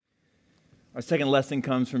Our second lesson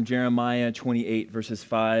comes from Jeremiah 28, verses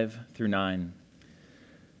 5 through 9.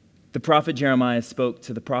 The prophet Jeremiah spoke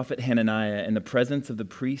to the prophet Hananiah in the presence of the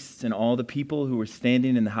priests and all the people who were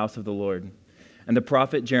standing in the house of the Lord. And the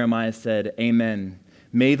prophet Jeremiah said, "Amen.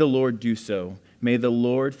 May the Lord do so. May the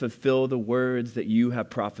Lord fulfill the words that you have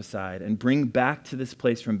prophesied and bring back to this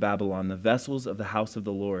place from Babylon the vessels of the house of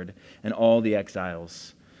the Lord and all the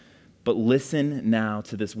exiles. But listen now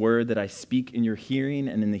to this word that I speak in your hearing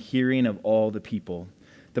and in the hearing of all the people.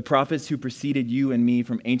 The prophets who preceded you and me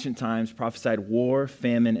from ancient times prophesied war,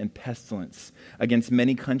 famine, and pestilence against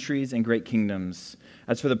many countries and great kingdoms.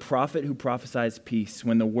 As for the prophet who prophesies peace,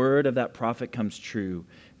 when the word of that prophet comes true,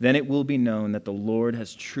 then it will be known that the Lord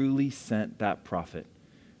has truly sent that prophet."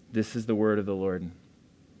 This is the word of the Lord.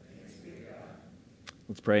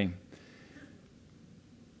 Let's pray.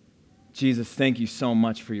 Jesus, thank you so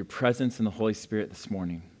much for your presence in the Holy Spirit this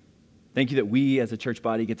morning. Thank you that we as a church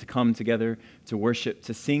body get to come together to worship,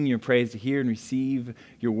 to sing your praise, to hear and receive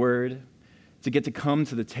your word, to get to come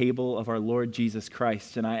to the table of our Lord Jesus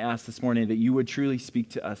Christ. And I ask this morning that you would truly speak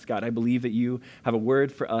to us, God. I believe that you have a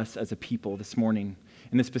word for us as a people this morning.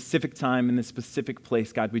 In this specific time, in this specific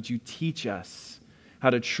place, God, would you teach us how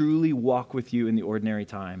to truly walk with you in the ordinary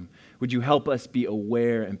time? Would you help us be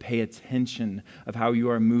aware and pay attention of how you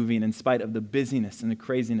are moving in spite of the busyness and the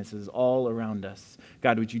craziness that is all around us?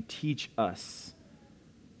 God, would you teach us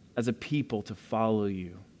as a people to follow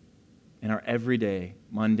you in our everyday,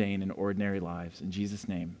 mundane, and ordinary lives? In Jesus'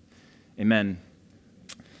 name, amen.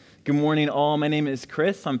 Good morning, all. My name is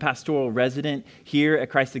Chris. I'm pastoral resident here at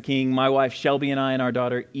Christ the King. My wife, Shelby, and I, and our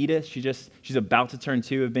daughter, Edith, she's about to turn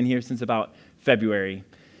 2, have been here since about February.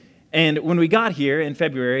 And when we got here in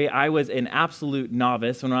February, I was an absolute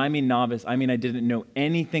novice. When I mean novice, I mean I didn't know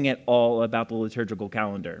anything at all about the liturgical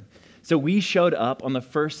calendar. So we showed up on the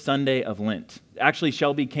first Sunday of Lent. Actually,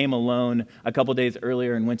 Shelby came alone a couple days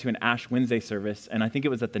earlier and went to an Ash Wednesday service, and I think it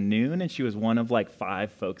was at the noon, and she was one of like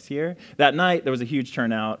 5 folks here. That night, there was a huge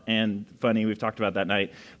turnout, and funny, we've talked about that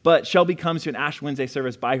night. But Shelby comes to an Ash Wednesday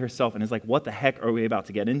service by herself and is like, what the heck are we about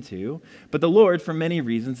to get into? But the Lord, for many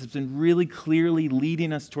reasons, has been really clearly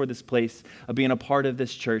leading us toward this place of being a part of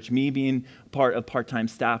this church, me being part of part-time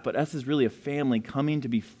staff, but us as really a family coming to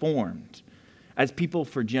be formed as people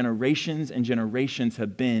for generations and generations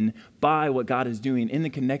have been by what God is doing in the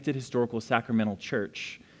connected historical sacramental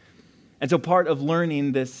church. And so part of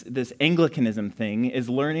learning this Anglicanism thing is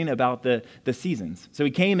learning about the seasons. So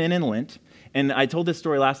we came in Lent, and I told this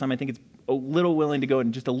story last time. I think it's a little willing to go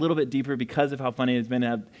in just a little bit deeper because of how funny it's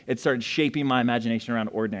been. It started shaping my imagination around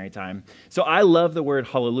ordinary time. So I love the word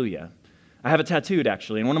hallelujah. I have it tattooed,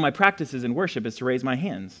 actually, and one of my practices in worship is to raise my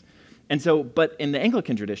hands. And so, but in the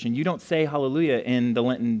Anglican tradition, you don't say hallelujah in the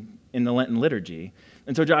Lenten liturgy.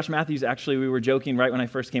 And so Josh Matthews, actually, we were joking right when I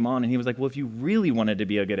first came on, and he was like, well, if you really wanted to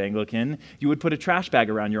be a good Anglican, you would put a trash bag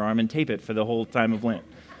around your arm and tape it for the whole time of Lent.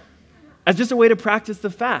 As just a way to practice the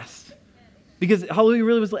fast. Because hallelujah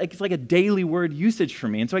really was like, it's like a daily word usage for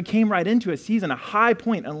me. And so I came right into a season, a high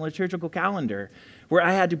point on the liturgical calendar, where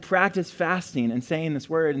I had to practice fasting and saying this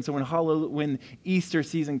word. And so when Easter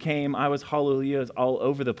season came, I was hallelujahs all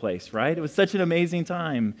over the place, right? It was such an amazing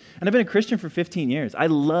time. And I've been a Christian for 15 years. I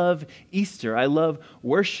love Easter. I love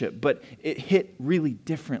worship, but it hit really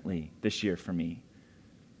differently this year for me.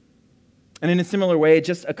 And in a similar way,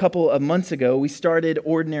 just a couple of months ago, we started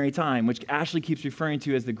Ordinary Time, which Ashley keeps referring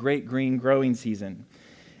to as the Great Green Growing Season.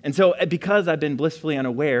 And so because I've been blissfully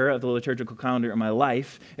unaware of the liturgical calendar in my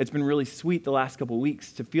life, it's been really sweet the last couple of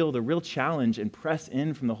weeks to feel the real challenge and press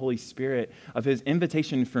in from the Holy Spirit of his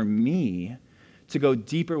invitation for me to go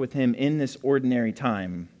deeper with him in this ordinary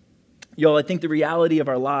time. Y'all, I think the reality of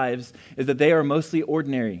our lives is that they are mostly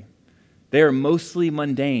ordinary. They are mostly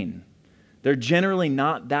mundane. They're generally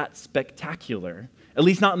not that spectacular, at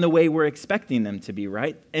least not in the way we're expecting them to be,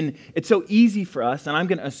 right? And it's so easy for us, and I'm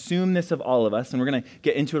going to assume this of all of us, and we're going to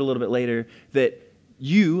get into it a little bit later, that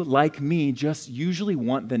you, like me, just usually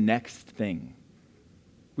want the next thing.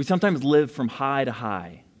 We sometimes live from high to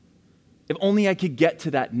high. If only I could get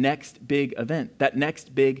to that next big event, that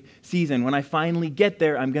next big season. When I finally get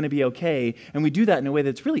there, I'm going to be okay. And we do that in a way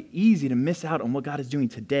that's really easy to miss out on what God is doing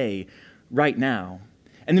today, right now.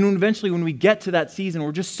 And then eventually when we get to that season,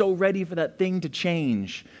 we're just so ready for that thing to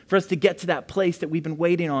change, for us to get to that place that we've been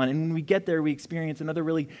waiting on. And when we get there, we experience another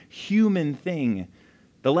really human thing,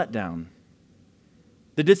 the letdown.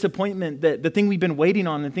 The disappointment that the thing we've been waiting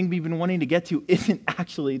on, the thing we've been wanting to get to isn't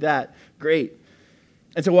actually that great.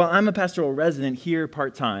 And so while I'm a pastoral resident here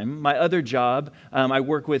part-time, my other job, I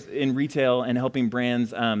work in retail and helping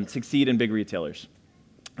brands succeed in big retailers.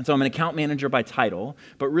 And so I'm an account manager by title,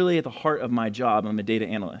 but really at the heart of my job, I'm a data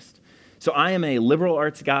analyst. So I am a liberal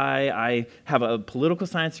arts guy. I have a political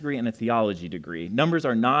science degree and a theology degree. Numbers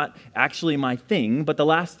are not actually my thing, but the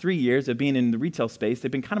last 3 years of being in the retail space,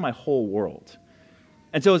 they've been kind of my whole world.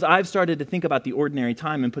 And so as I've started to think about the ordinary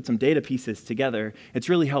time and put some data pieces together, it's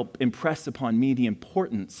really helped impress upon me the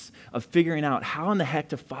importance of figuring out how in the heck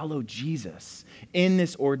to follow Jesus in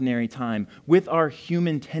this ordinary time with our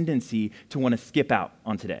human tendency to want to skip out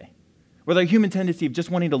on today, with our human tendency of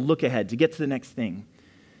just wanting to look ahead, to get to the next thing.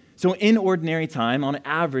 So in ordinary time, on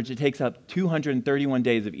average, it takes up 231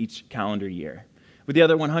 days of each calendar year, with the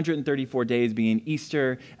other 134 days being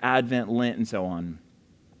Easter, Advent, Lent, and so on.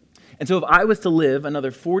 And so if I was to live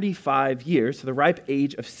another 45 years, to the ripe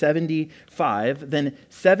age of 75, then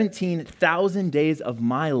 17,000 days of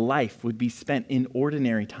my life would be spent in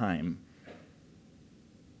ordinary time.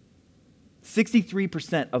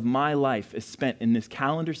 63% of my life is spent in this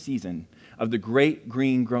calendar season of the great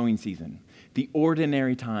green growing season, the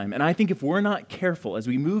ordinary time. And I think if we're not careful as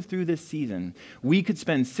we move through this season, we could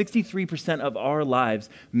spend 63% of our lives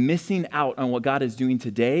missing out on what God is doing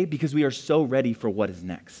today because we are so ready for what is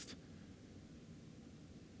next.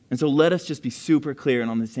 And so let us just be super clear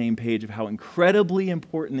and on the same page of how incredibly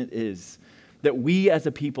important it is that we as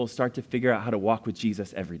a people start to figure out how to walk with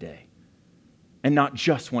Jesus every day and not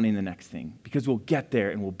just wanting the next thing, because we'll get there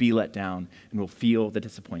and we'll be let down and we'll feel the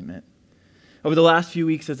disappointment. Over the last few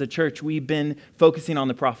weeks as a church, we've been focusing on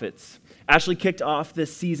the prophets. Ashley kicked off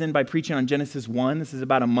this season by preaching on Genesis 1. This is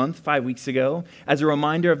about a month, 5 weeks ago, as a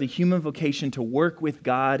reminder of the human vocation to work with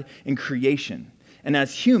God in creation. And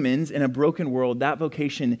as humans in a broken world, that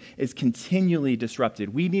vocation is continually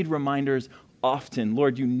disrupted. We need reminders often.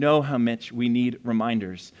 Lord, you know how much we need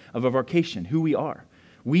reminders of our vocation, who we are.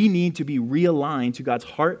 We need to be realigned to God's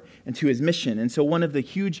heart and to his mission. And so one of the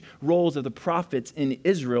huge roles of the prophets in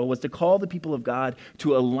Israel was to call the people of God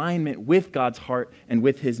to alignment with God's heart and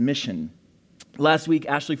with his mission. Last week,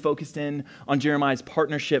 Ashley focused in on Jeremiah's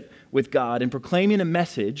partnership with God and proclaiming a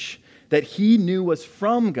message that he knew was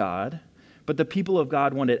from God, but the people of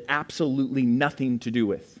God wanted absolutely nothing to do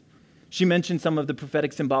with. She mentioned some of the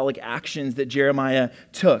prophetic symbolic actions that Jeremiah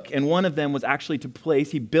took, and one of them was actually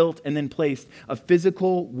he built and then placed a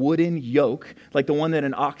physical wooden yoke, like the one that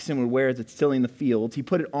an oxen would wear as it's tilling the fields. He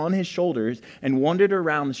put it on his shoulders and wandered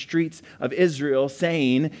around the streets of Israel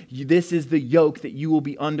saying, this is the yoke that you will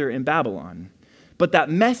be under in Babylon. But that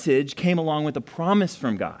message came along with a promise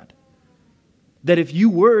from God that if you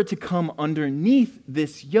were to come underneath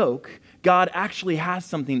this yoke, God actually has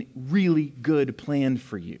something really good planned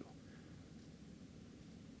for you.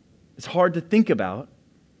 It's hard to think about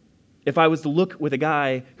if I was to look with a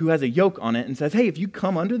guy who has a yoke on it and says, hey, if you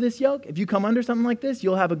come under this yoke, if you come under something like this,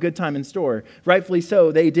 you'll have a good time in store. Rightfully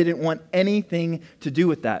so, they didn't want anything to do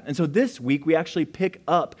with that. And so this week, we actually pick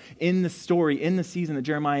up in the story, in the season that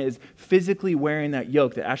Jeremiah is physically wearing that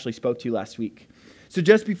yoke that Ashley spoke to last week. So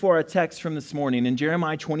just before our text from this morning, in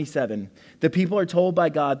Jeremiah 27, the people are told by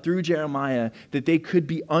God through Jeremiah that they could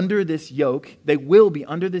be under this yoke, they will be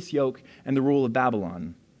under this yoke and the rule of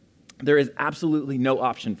Babylon. There is absolutely no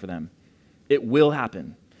option for them. It will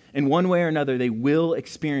happen. In one way or another, they will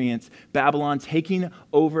experience Babylon taking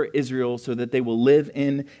over Israel so that they will live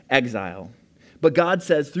in exile. But God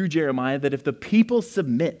says through Jeremiah that if the people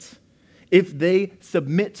submit, if they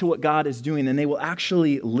submit to what God is doing, then they will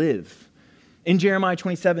actually live. In Jeremiah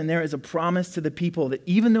 27, there is a promise to the people that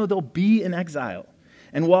even though they'll be in exile,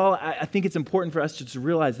 and while I think it's important for us to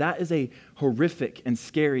realize that is a horrific and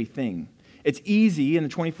scary thing. It's easy in the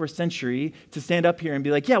 21st century to stand up here and be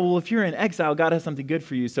like, yeah, well, if you're in exile, God has something good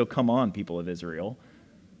for you, so come on, people of Israel.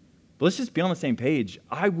 But let's just be on the same page.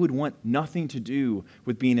 I would want nothing to do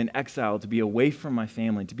with being in exile, to be away from my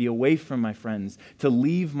family, to be away from my friends, to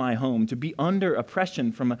leave my home, to be under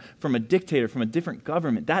oppression from a dictator, from a different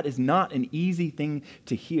government. That is not an easy thing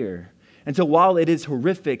to hear. And so while it is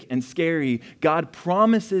horrific and scary, God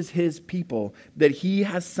promises his people that he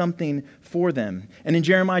has something for them. And in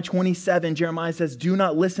Jeremiah 27, Jeremiah says, do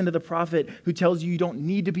not listen to the prophet who tells you don't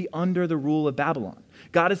need to be under the rule of Babylon.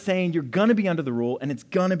 God is saying you're going to be under the rule and it's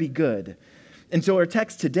going to be good. And so our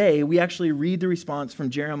text today, we actually read the response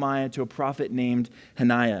from Jeremiah to a prophet named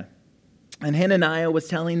Hananiah. And Hananiah was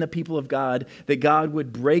telling the people of God that God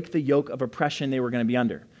would break the yoke of oppression they were going to be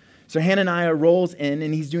under. So Hananiah rolls in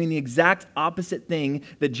and he's doing the exact opposite thing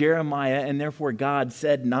that Jeremiah and therefore God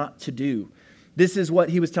said not to do. This is what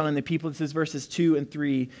he was telling the people. This is verses 2 and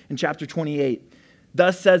 3 in chapter 28.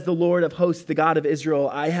 Thus says the Lord of hosts, the God of Israel,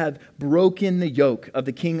 I have broken the yoke of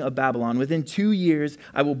the king of Babylon. Within 2 years,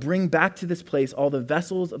 I will bring back to this place all the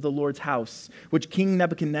vessels of the Lord's house, which King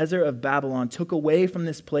Nebuchadnezzar of Babylon took away from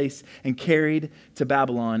this place and carried to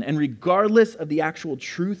Babylon. And regardless of the actual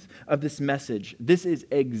truth of this message, this is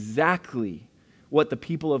exactly what the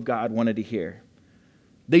people of God wanted to hear.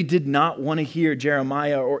 They did not want to hear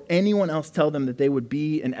Jeremiah or anyone else tell them that they would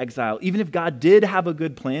be in exile. Even if God did have a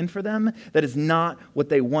good plan for them, that is not what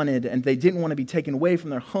they wanted, and they didn't want to be taken away from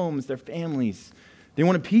their homes, their families. They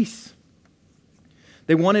wanted peace.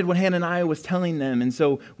 They wanted what Hananiah was telling them, and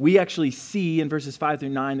so we actually see in verses 5 through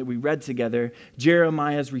 9 that we read together,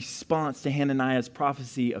 Jeremiah's response to Hananiah's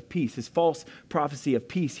prophecy of peace, his false prophecy of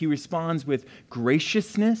peace. He responds with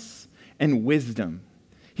graciousness and wisdom.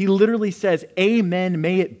 He literally says, amen,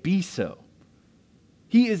 may it be so.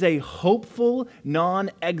 He is a hopeful,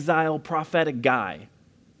 non-exile prophetic guy.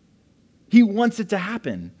 He wants it to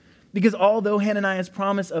happen. Because although Hananiah's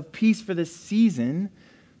promise of peace for this season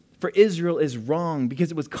for Israel is wrong,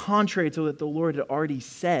 because it was contrary to what the Lord had already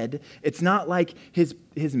said, it's not like his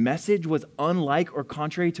message was unlike or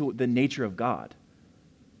contrary to the nature of God.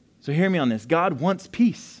 So hear me on this. God wants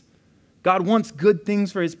peace. God wants good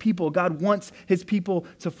things for his people. God wants his people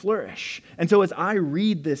to flourish. And so as I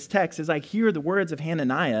read this text, as I hear the words of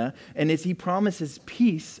Hananiah, and as he promises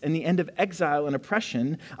peace and the end of exile and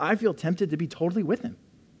oppression, I feel tempted to be totally with him.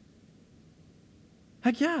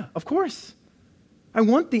 Heck yeah, of course. I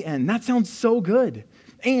want the end. That sounds so good.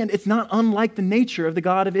 And it's not unlike the nature of the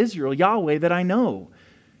God of Israel, Yahweh, that I know.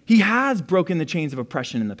 He has broken the chains of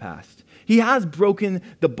oppression in the past. He has broken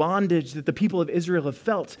the bondage that the people of Israel have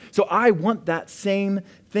felt. So I want that same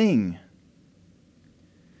thing.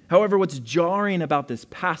 However, what's jarring about this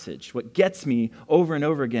passage, what gets me over and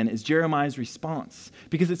over again, is Jeremiah's response.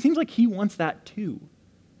 Because it seems like he wants that too.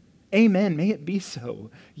 Amen, may it be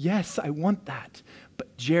so. Yes, I want that.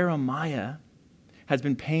 But Jeremiah has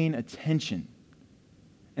been paying attention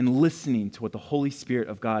and listening to what the Holy Spirit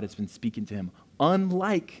of God has been speaking to him,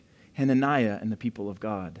 unlike Hananiah and the people of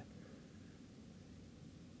God.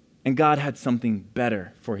 And God had something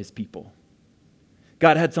better for his people.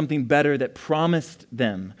 God had something better that promised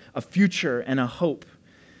them a future and a hope.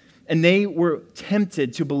 And they were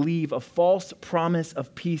tempted to believe a false promise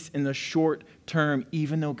of peace in the short term,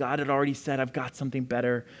 even though God had already said, I've got something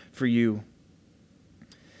better for you.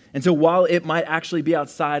 And so while it might actually be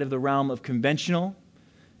outside of the realm of conventional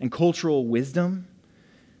and cultural wisdom,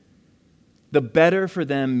 the better for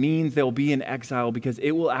them means they'll be in exile because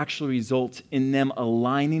it will actually result in them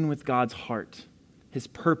aligning with God's heart, his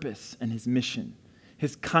purpose and his mission,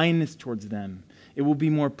 his kindness towards them. It will be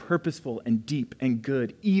more purposeful and deep and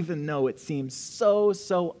good, even though it seems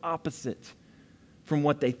so opposite from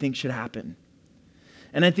what they think should happen.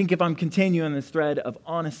 And I think if I'm continuing this thread of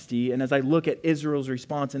honesty, and as I look at Israel's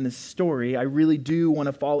response in this story, I really do want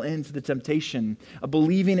to fall into the temptation of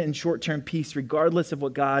believing in short-term peace regardless of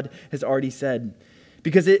what God has already said.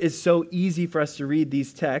 Because it is so easy for us to read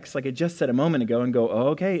these texts, like I just said a moment ago, and go, oh,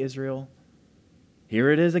 okay, Israel,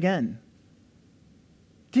 here it is again.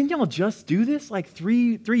 Didn't y'all just do this like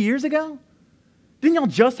three years ago? Didn't y'all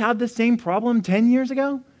just have the same problem 10 years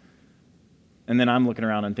ago? And then I'm looking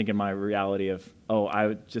around and thinking my reality of, oh,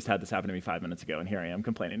 I just had this happen to me 5 minutes ago, and here I am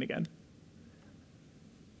complaining again.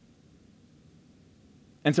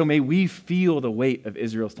 And so may we feel the weight of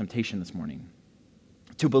Israel's temptation this morning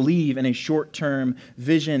to believe in a short-term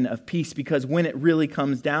vision of peace, because when it really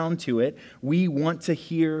comes down to it, we want to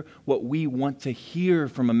hear what we want to hear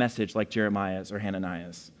from a message like Jeremiah's or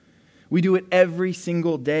Hananiah's. We do it every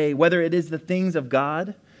single day, whether it is the things of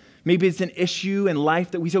God. Maybe it's an issue in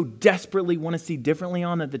life that we so desperately want to see differently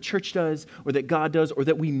on, that the church does, or that God does, or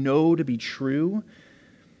that we know to be true.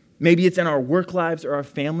 Maybe it's in our work lives or our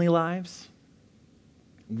family lives.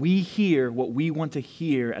 We hear what we want to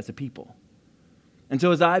hear as a people. And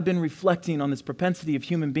so as I've been reflecting on this propensity of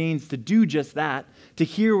human beings to do just that, to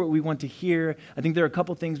hear what we want to hear, I think there are a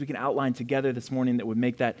couple things we can outline together this morning that would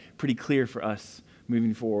make that pretty clear for us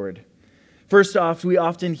moving forward. First off, we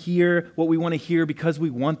often hear what we want to hear because we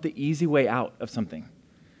want the easy way out of something.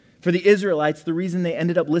 For the Israelites, the reason they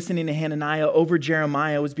ended up listening to Hananiah over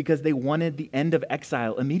Jeremiah was because they wanted the end of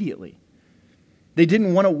exile immediately. They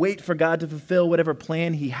didn't want to wait for God to fulfill whatever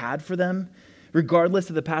plan he had for them. Regardless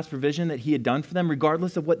of the past provision that he had done for them,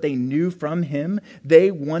 regardless of what they knew from him,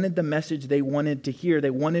 they wanted the message they wanted to hear. They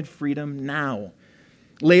wanted freedom now.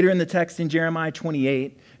 Later in the text in Jeremiah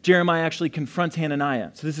 28, Jeremiah actually confronts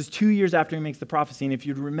Hananiah. So this is 2 years after he makes the prophecy. And if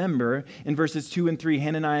you'd remember, in verses 2 and 3,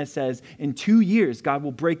 Hananiah says, in 2 years, God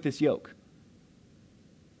will break this yoke.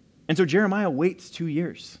 And so Jeremiah waits 2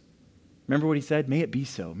 years. Remember what he said? May it be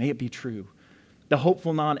so. May it be true. The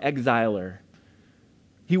hopeful non-exiler.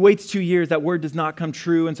 He waits 2 years. That word does not come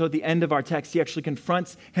true. And so at the end of our text, he actually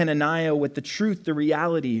confronts Hananiah with the truth, the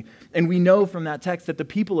reality. And we know from that text that the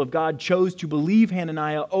people of God chose to believe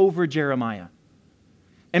Hananiah over Jeremiah.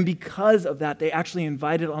 And because of that, they actually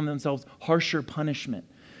invited on themselves harsher punishment.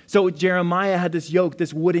 So Jeremiah had this yoke,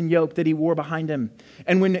 this wooden yoke that he wore behind him.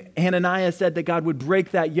 And when Hananiah said that God would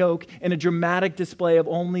break that yoke in a dramatic display of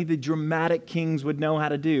only the dramatic kings would know how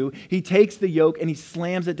to do, he takes the yoke and he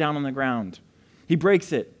slams it down on the ground. He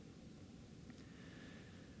breaks it.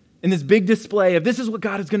 In this big display of this is what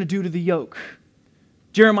God is going to do to the yoke.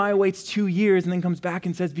 Jeremiah waits 2 years and then comes back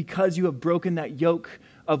and says, because you have broken that yoke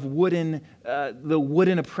of the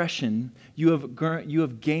wooden oppression, you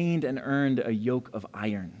have gained and earned a yoke of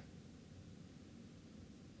iron.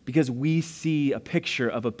 Because we see a picture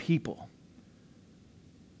of a people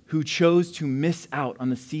who chose to miss out on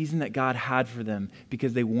the season that God had for them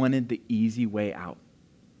because they wanted the easy way out.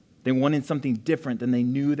 They wanted something different than they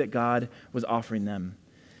knew that God was offering them.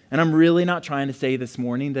 And I'm really not trying to say this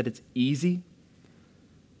morning that it's easy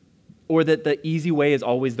or that the easy way is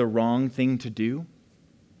always the wrong thing to do.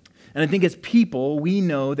 And I think as people, we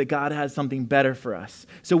know that God has something better for us.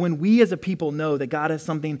 So when we as a people know that God has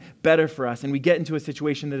something better for us and we get into a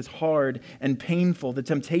situation that is hard and painful, the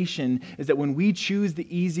temptation is that when we choose the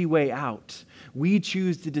easy way out, we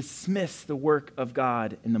choose to dismiss the work of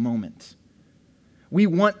God in the moment. We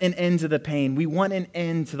want an end to the pain. We want an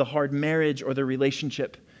end to the hard marriage or the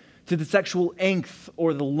relationship, to the sexual angst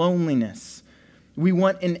or the loneliness. We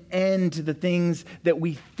want an end to the things that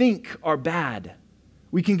we think are bad.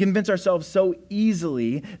 We can convince ourselves so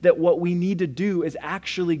easily that what we need to do is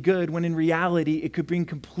actually good, when in reality, it could bring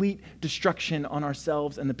complete destruction on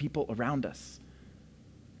ourselves and the people around us.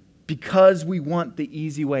 Because we want the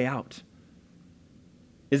easy way out.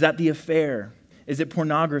 Is that the affair? Is it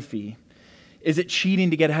pornography? Is it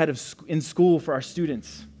cheating to get ahead in school for our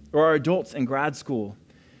students or our adults in grad school?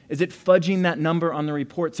 Is it fudging that number on the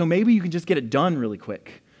report so maybe you can just get it done really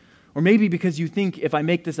quick? Or maybe because you think if I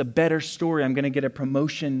make this a better story, I'm going to get a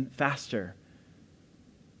promotion faster.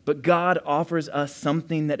 But God offers us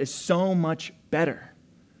something that is so much better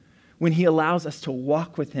when he allows us to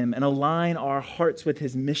walk with him and align our hearts with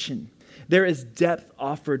his mission. There is depth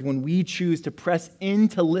offered when we choose to press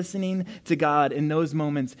into listening to God in those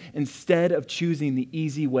moments instead of choosing the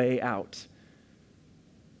easy way out.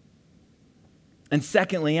 And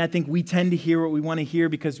secondly, I think we tend to hear what we want to hear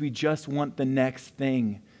because we just want the next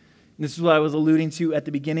thing. This is what I was alluding to at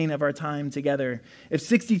the beginning of our time together. If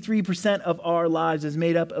 63% of our lives is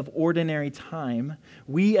made up of ordinary time,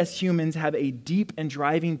 we as humans have a deep and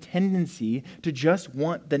driving tendency to just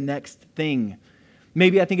want the next thing.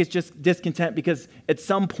 Maybe I think it's just discontent because at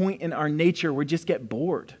some point in our nature, we just get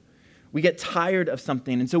bored. We get tired of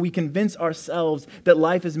something, and so we convince ourselves that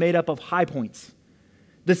life is made up of high points.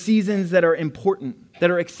 The seasons that are important,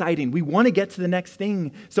 that are exciting. We want to get to the next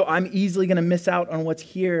thing, so I'm easily going to miss out on what's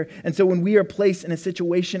here. And so when we are placed in a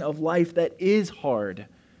situation of life that is hard,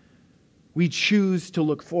 we choose to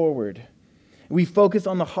look forward. We focus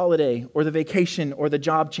on the holiday or the vacation or the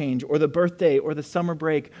job change or the birthday or the summer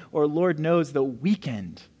break or, Lord knows, the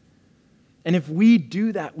weekend. And if we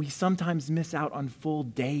do that, we sometimes miss out on full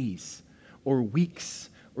days or weeks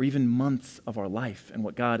or even months of our life and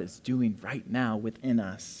what God is doing right now within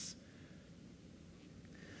us.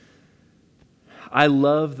 I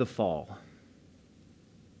love the fall.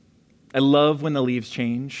 I love when the leaves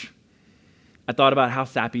change. I thought about how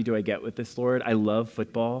sappy do I get with this, Lord. I love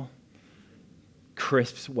football,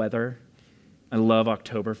 crisp weather. I love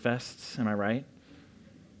Oktoberfests, am I right?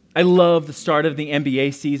 I love the start of the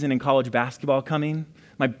NBA season and college basketball coming.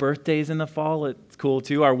 My birthday's in the fall, it's cool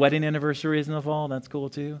too. Our wedding anniversary is in the fall, that's cool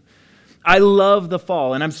too. I love the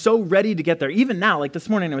fall, and I'm so ready to get there. Even now, like this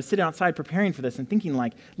morning, I was sitting outside preparing for this and thinking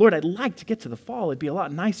like, Lord, I'd like to get to the fall. It'd be a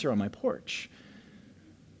lot nicer on my porch.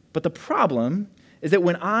 But the problem is that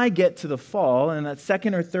when I get to the fall and that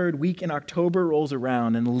second or third week in October rolls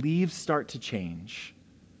around and the leaves start to change,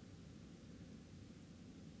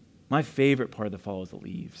 my favorite part of the fall is the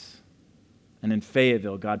leaves. And in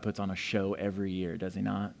Fayetteville, God puts on a show every year, does he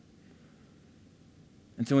not?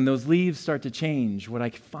 And so when those leaves start to change, what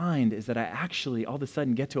I find is that I actually all of a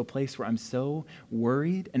sudden get to a place where I'm so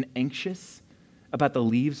worried and anxious about the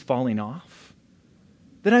leaves falling off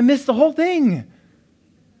that I miss the whole thing.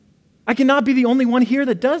 I cannot be the only one here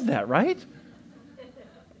that does that, right?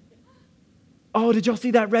 Oh, did y'all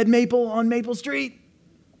see that red maple on Maple Street?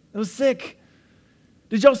 It was sick.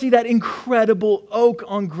 Did y'all see that incredible oak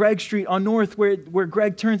on Gregg Street on North where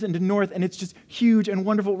Gregg turns into North and it's just huge and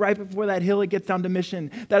wonderful right before that hill it gets down to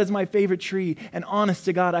Mission? That is my favorite tree. And honest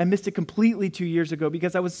to God, I missed it completely 2 years ago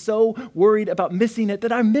because I was so worried about missing it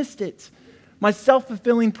that I missed it. My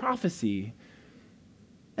self-fulfilling prophecy.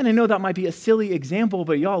 And I know that might be a silly example,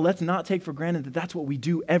 but y'all, let's not take for granted that that's what we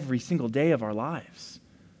do every single day of our lives.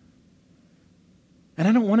 And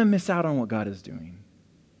I don't want to miss out on what God is doing.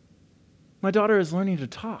 My daughter is learning to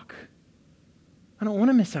talk. I don't want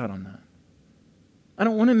to miss out on that. I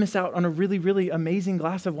don't want to miss out on a really, really amazing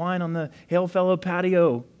glass of wine on the Hail Fellow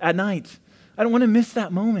patio at night. I don't want to miss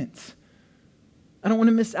that moment. I don't want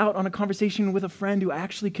to miss out on a conversation with a friend who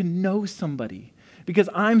actually can know somebody because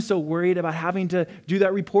I'm so worried about having to do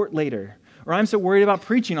that report later. Or I'm so worried about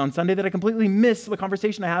preaching on Sunday that I completely miss the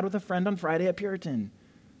conversation I had with a friend on Friday at Puritan.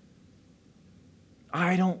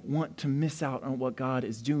 I don't want to miss out on what God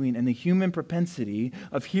is doing, and the human propensity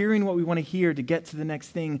of hearing what we want to hear to get to the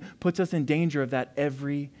next thing puts us in danger of that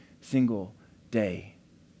every single day.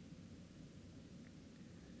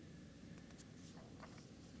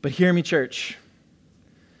 But hear me, church.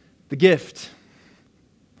 The gift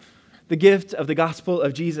of the gospel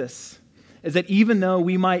of Jesus is that even though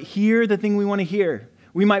we might hear the thing we want to hear,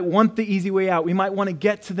 we might want the easy way out. We might want to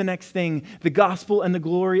get to the next thing. The gospel and the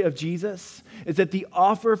glory of Jesus is that the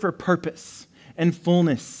offer for purpose and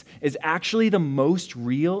fullness is actually the most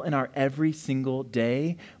real in our every single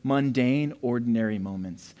day, mundane, ordinary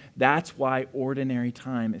moments. That's why ordinary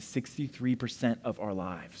time is 63% of our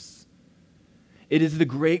lives. It is the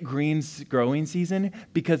great growing season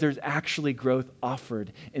because there's actually growth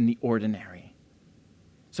offered in the ordinary.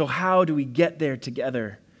 So how do we get there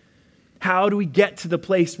together? How do we get to the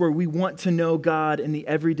place where we want to know God in the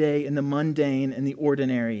everyday, in the mundane, in the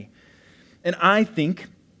ordinary? And I think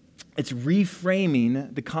it's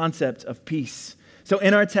reframing the concept of peace. So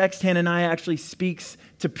in our text, Hananiah actually speaks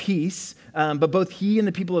to peace, but both he and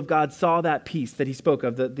the people of God saw that peace that he spoke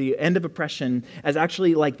of, the end of oppression, as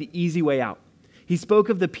actually like the easy way out. He spoke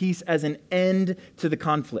of the peace as an end to the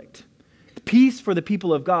conflict. Peace for the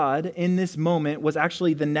people of God in this moment was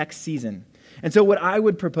actually the next season. And so what I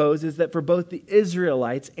would propose is that for both the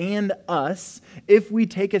Israelites and us, if we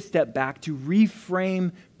take a step back to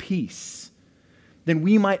reframe peace, then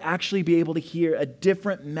we might actually be able to hear a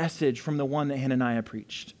different message from the one that Hananiah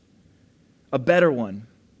preached. A better one.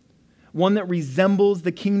 One that resembles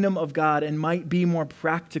the kingdom of God and might be more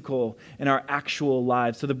practical in our actual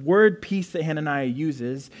lives. So the word peace that Hananiah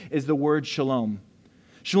uses is the word shalom.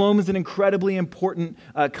 Shalom is an incredibly important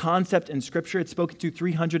concept in Scripture. It's spoken to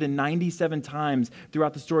 397 times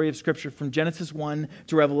throughout the story of Scripture, from Genesis 1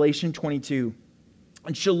 to Revelation 22.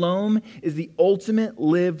 And shalom is the ultimate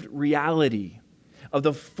lived reality of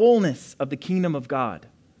the fullness of the kingdom of God.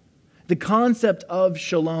 The concept of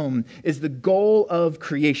shalom is the goal of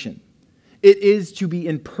creation. It is to be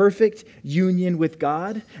in perfect union with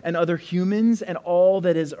God and other humans and all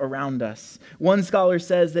that is around us. One scholar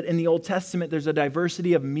says that in the Old Testament, there's a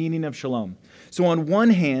diversity of meaning of shalom. So on one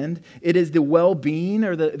hand, it is the well-being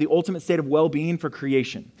or the ultimate state of well-being for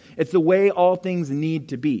creation. It's the way all things need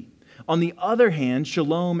to be. On the other hand,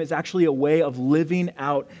 shalom is actually a way of living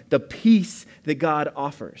out the peace that God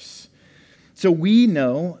offers. So we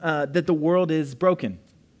know that the world is broken.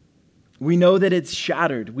 We know that it's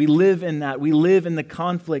shattered. We live in that. We live in the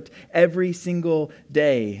conflict every single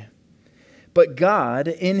day. But God,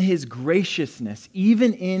 in his graciousness,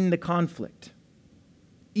 even in the conflict,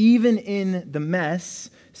 even in the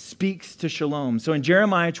mess, speaks to shalom. So in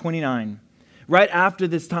Jeremiah 29, right after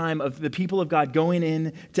this time of the people of God going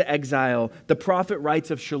into exile, the prophet writes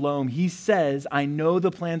of shalom. He says, I know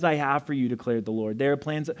the plans I have for you, declared the Lord. They are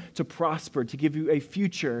plans to prosper, to give you a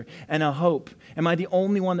future and a hope. Am I the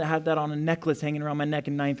only one that had that on a necklace hanging around my neck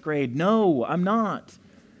in 9th grade? No, I'm not.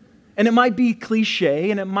 And it might be cliche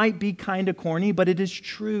and it might be kind of corny, but it is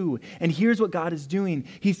true. And here's what God is doing.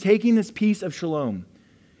 He's taking this piece of shalom.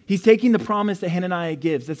 He's taking the promise that Hananiah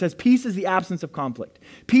gives that says peace is the absence of conflict.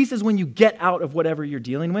 Peace is when you get out of whatever you're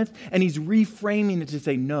dealing with, and he's reframing it to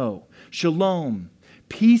say, no, shalom,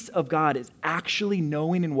 peace of God is actually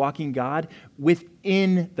knowing and walking God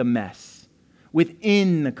within the mess,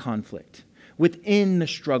 within the conflict, within the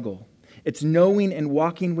struggle. It's knowing and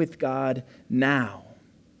walking with God now.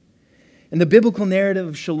 And the biblical narrative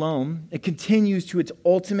of shalom, it continues to its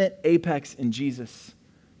ultimate apex in Jesus.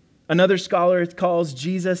 Another scholar calls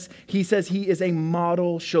Jesus, he says he is a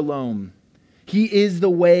model shalom. He is the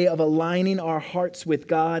way of aligning our hearts with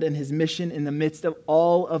God and his mission in the midst of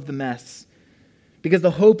all of the mess. Because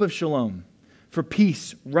the hope of shalom, for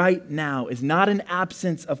peace right now is not an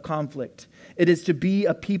absence of conflict. It is to be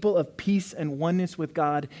a people of peace and oneness with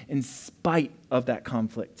God in spite of that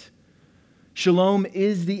conflict. Shalom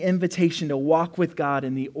is the invitation to walk with God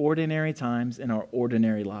in the ordinary times in our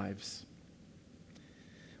ordinary lives.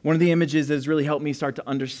 One of the images that has really helped me start to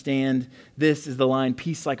understand this is the line,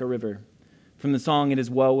 "Peace like a river," from the song, "It Is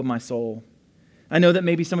Well With My Soul." I know that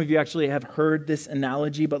maybe some of you actually have heard this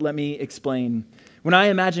analogy, but let me explain. When I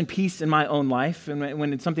imagine peace in my own life, and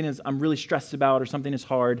when it's something I'm really stressed about or something is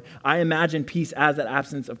hard, I imagine peace as that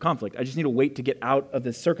absence of conflict. I just need to wait to get out of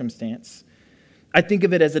this circumstance. I think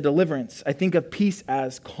of it as a deliverance. I think of peace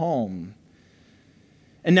as calm.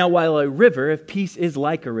 And now while a river, if peace is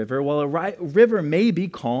like a river, while a river may be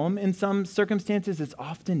calm in some circumstances, it's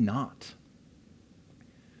often not.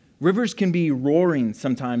 Rivers can be roaring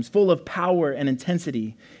sometimes, full of power and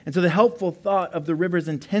intensity. And so the helpful thought of the river's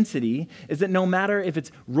intensity is that no matter if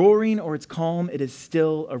it's roaring or it's calm, it is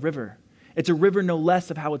still a river. It's a river no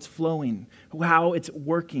less of how it's flowing, how it's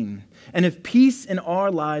working. And if peace in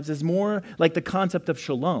our lives is more like the concept of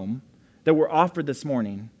shalom that we're offered this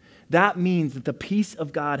morning, that means that the peace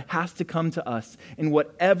of God has to come to us in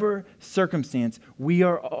whatever circumstance we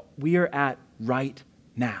are at right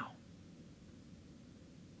now.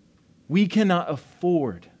 We cannot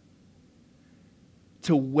afford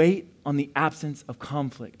to wait on the absence of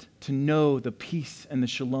conflict, to know the peace and the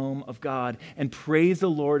shalom of God. And praise the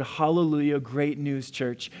Lord, hallelujah, great news,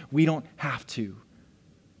 church. We don't have to.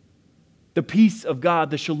 The peace of God,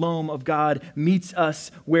 the shalom of God meets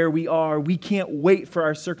us where we are. We can't wait for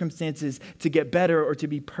our circumstances to get better or to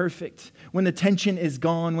be perfect. When the tension is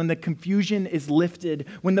gone, when the confusion is lifted,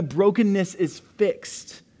 when the brokenness is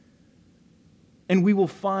fixed, and we will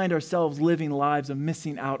find ourselves living lives of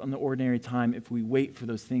missing out on the ordinary time if we wait for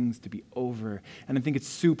those things to be over. And I think it's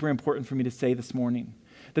super important for me to say this morning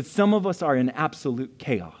that some of us are in absolute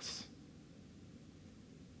chaos.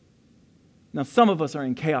 Now, some of us are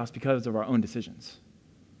in chaos because of our own decisions,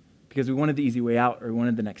 because we wanted the easy way out or we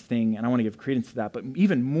wanted the next thing, and I want to give credence to that. But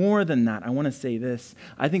even more than that, I want to say this.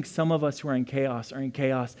 I think some of us who are in chaos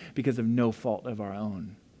because of no fault of our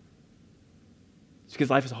own. It's because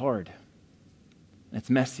life is hard. It's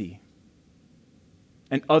messy.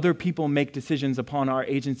 And other people make decisions upon our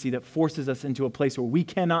agency that forces us into a place where we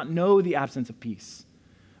cannot know the absence of peace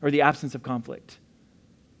or the absence of conflict.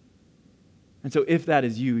 And so if that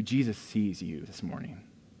is you, Jesus sees you this morning.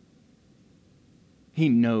 He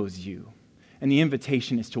knows you. And the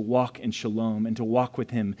invitation is to walk in shalom and to walk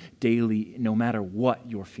with him daily, no matter what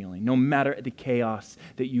you're feeling, no matter the chaos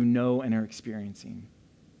that you know and are experiencing.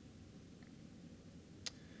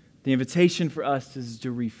 The invitation for us is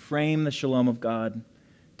to reframe the shalom of God,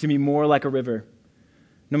 to be more like a river.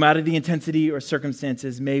 No matter the intensity or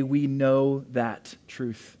circumstances, may we know that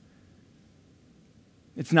truth.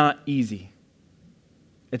 It's not easy.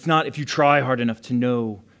 It's not if you try hard enough to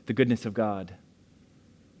know the goodness of God.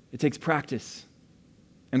 It takes practice.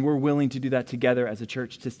 And we're willing to do that together as a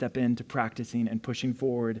church, to step into practicing and pushing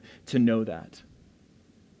forward to know that.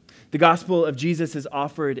 The gospel of Jesus is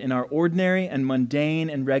offered in our ordinary and mundane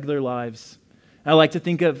and regular lives. I like to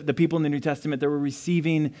think of the people in the New Testament that were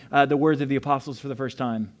receiving the words of the apostles for the first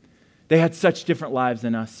time. They had such different lives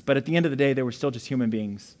than us, but at the end of the day, they were still just human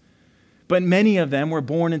beings. But many of them were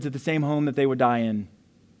born into the same home that they would die in.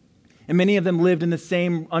 And many of them lived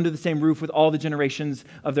under the same roof with all the generations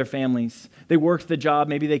of their families. They worked the job,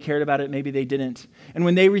 maybe they cared about it, maybe they didn't. And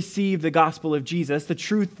when they received the gospel of Jesus, the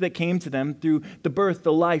truth that came to them through the birth,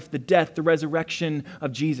 the life, the death, the resurrection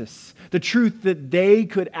of Jesus, the truth that they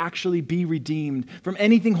could actually be redeemed from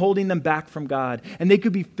anything holding them back from God, and they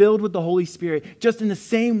could be filled with the Holy Spirit just in the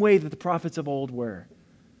same way that the prophets of old were.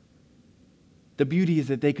 The beauty is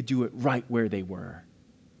that they could do it right where they were.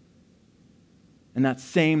 And that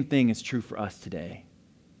same thing is true for us today.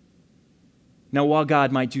 Now, while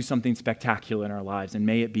God might do something spectacular in our lives, and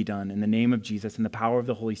may it be done in the name of Jesus and the power of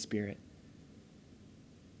the Holy Spirit,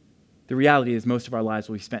 the reality is most of our lives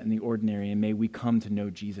will be spent in the ordinary, and may we come to know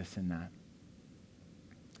Jesus in that.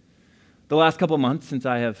 The last couple of months since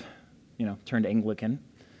I have, turned Anglican,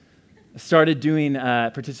 I started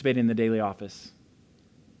participating in the daily office.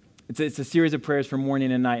 It's a series of prayers for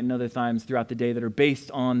morning and night and other times throughout the day that are based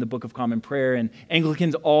on the Book of Common Prayer. And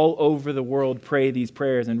Anglicans all over the world pray these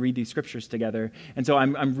prayers and read these scriptures together. And so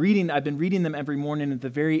I've been reading them every morning. At the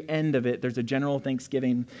very end of it, there's a general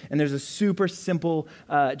thanksgiving. And there's a super simple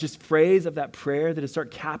just phrase of that prayer that has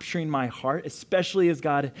started capturing my heart, especially as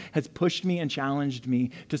God has pushed me and challenged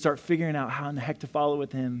me to start figuring out how in the heck to follow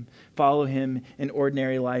him in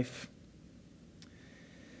ordinary life.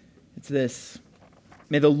 It's this: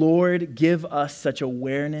 May the Lord give us such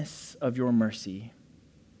awareness of your mercy,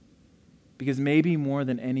 because maybe more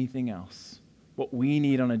than anything else, what we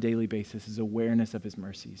need on a daily basis is awareness of his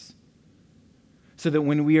mercies. So that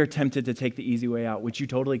when we are tempted to take the easy way out, which you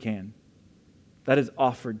totally can, that is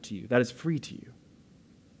offered to you, that is free to you.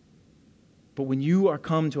 But when you are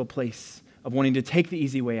come to a place of wanting to take the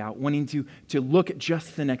easy way out, wanting to look at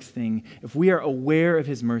just the next thing, if we are aware of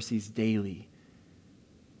his mercies daily,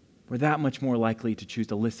 we're that much more likely to choose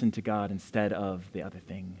to listen to God instead of the other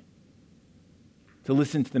thing. To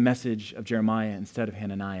listen to the message of Jeremiah instead of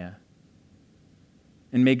Hananiah.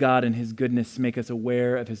 And may God in his goodness make us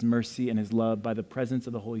aware of his mercy and his love by the presence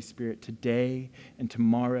of the Holy Spirit today and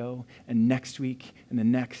tomorrow and next week and the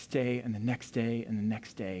next day and the next day and the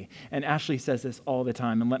next day. And Ashley says this all the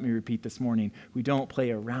time, and let me repeat this morning. We don't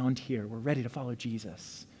play around here. We're ready to follow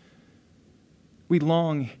Jesus. We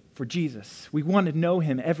long for Jesus. We want to know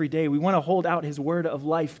him every day. We want to hold out his word of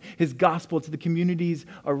life, his gospel to the communities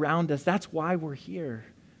around us. That's why we're here.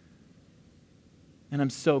 And I'm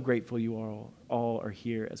so grateful you all are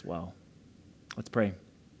here as well. Let's pray.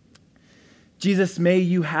 Jesus, may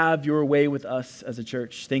you have your way with us as a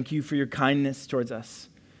church. Thank you for your kindness towards us.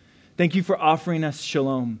 Thank you for offering us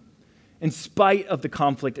shalom. In spite of the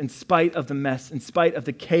conflict, in spite of the mess, in spite of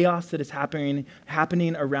the chaos that is happening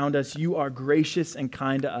around us, you are gracious and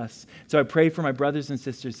kind to us. So I pray for my brothers and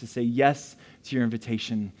sisters to say yes to your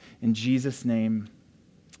invitation. In Jesus' name,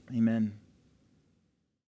 amen.